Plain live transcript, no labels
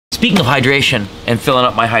Speaking of hydration and filling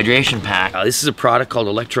up my hydration pack, this is a product called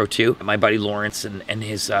Electro 2. My buddy Lawrence and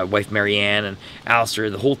his wife Marianne and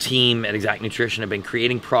Alistair, the whole team at Exact Nutrition have been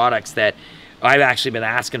creating products that I've actually been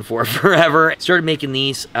asking for forever. Started making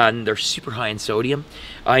these, and they're super high in sodium.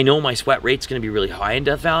 I know my sweat rate's gonna be really high in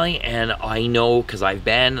Death Valley, and I know because I've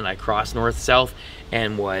been and I crossed north-south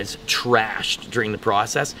and was trashed during the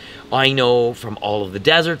process. I know from all of the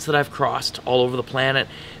deserts that I've crossed all over the planet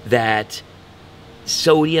that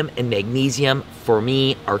sodium and magnesium for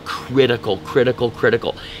me are critical.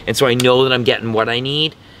 And so I know that I'm getting what I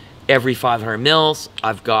need every 500 mils.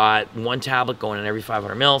 I've got one tablet going in every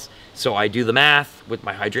 500 mils. So I do the math with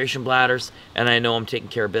my hydration bladders and I know I'm taking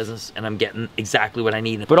care of business and I'm getting exactly what I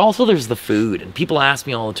need. But also there's the food, and people ask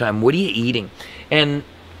me all the time, what are you eating? And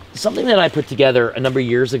something that I put together a number of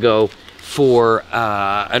years ago for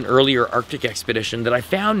an earlier Arctic expedition that I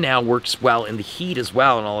found now works well in the heat as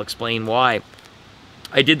well, and I'll explain why.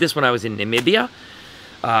 I did this when I was in Namibia,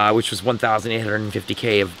 which was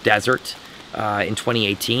 1,850K of desert in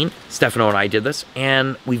 2018. Stefano and I did this,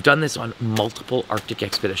 and we've done this on multiple Arctic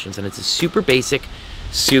expeditions, and it's a super basic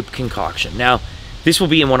soup concoction. Now, this will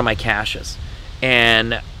be in one of my caches,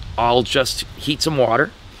 and I'll just heat some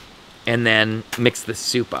water and then mix this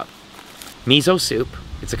soup up. Miso soup,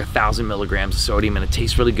 it's like 1,000 milligrams of sodium, and it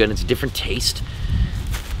tastes really good. It's a different taste.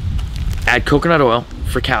 Add coconut oil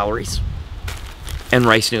for calories, and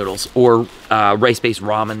rice noodles, or rice-based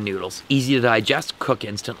ramen noodles. Easy to digest, cook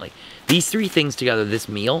instantly. These three things together, this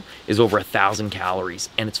meal is over 1,000 calories,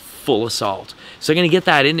 and it's full of salt. So I'm gonna get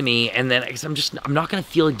that into me, and then I'm not gonna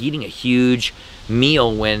feel like eating a huge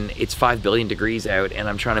meal when it's 5 billion degrees out and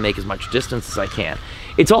I'm trying to make as much distance as I can.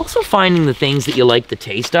 It's also finding the things that you like the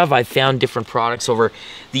taste of. I've found different products over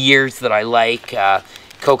the years that I like,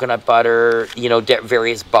 coconut butter, you know,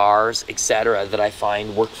 various bars, etc., that I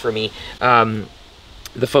find work for me.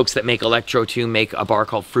 The folks that make Electro 2 make a bar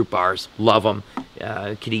called Fruit Bars. Love them.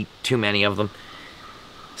 Could eat too many of them.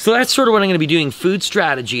 So that's sort of what I'm going to be doing. Food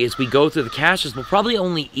strategy as we go through the caches. We'll probably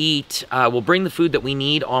only eat, we'll bring the food that we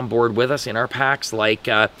need on board with us in our packs. Like,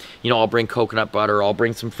 you know, I'll bring coconut butter, I'll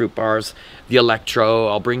bring some Fruit Bars, the Electro,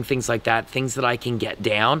 I'll bring things like that, things that I can get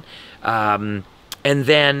down. And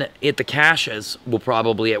then at the caches, we'll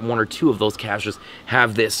probably, at one or two of those caches,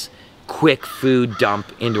 have this quick food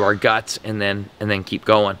dump into our guts and then keep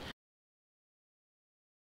going.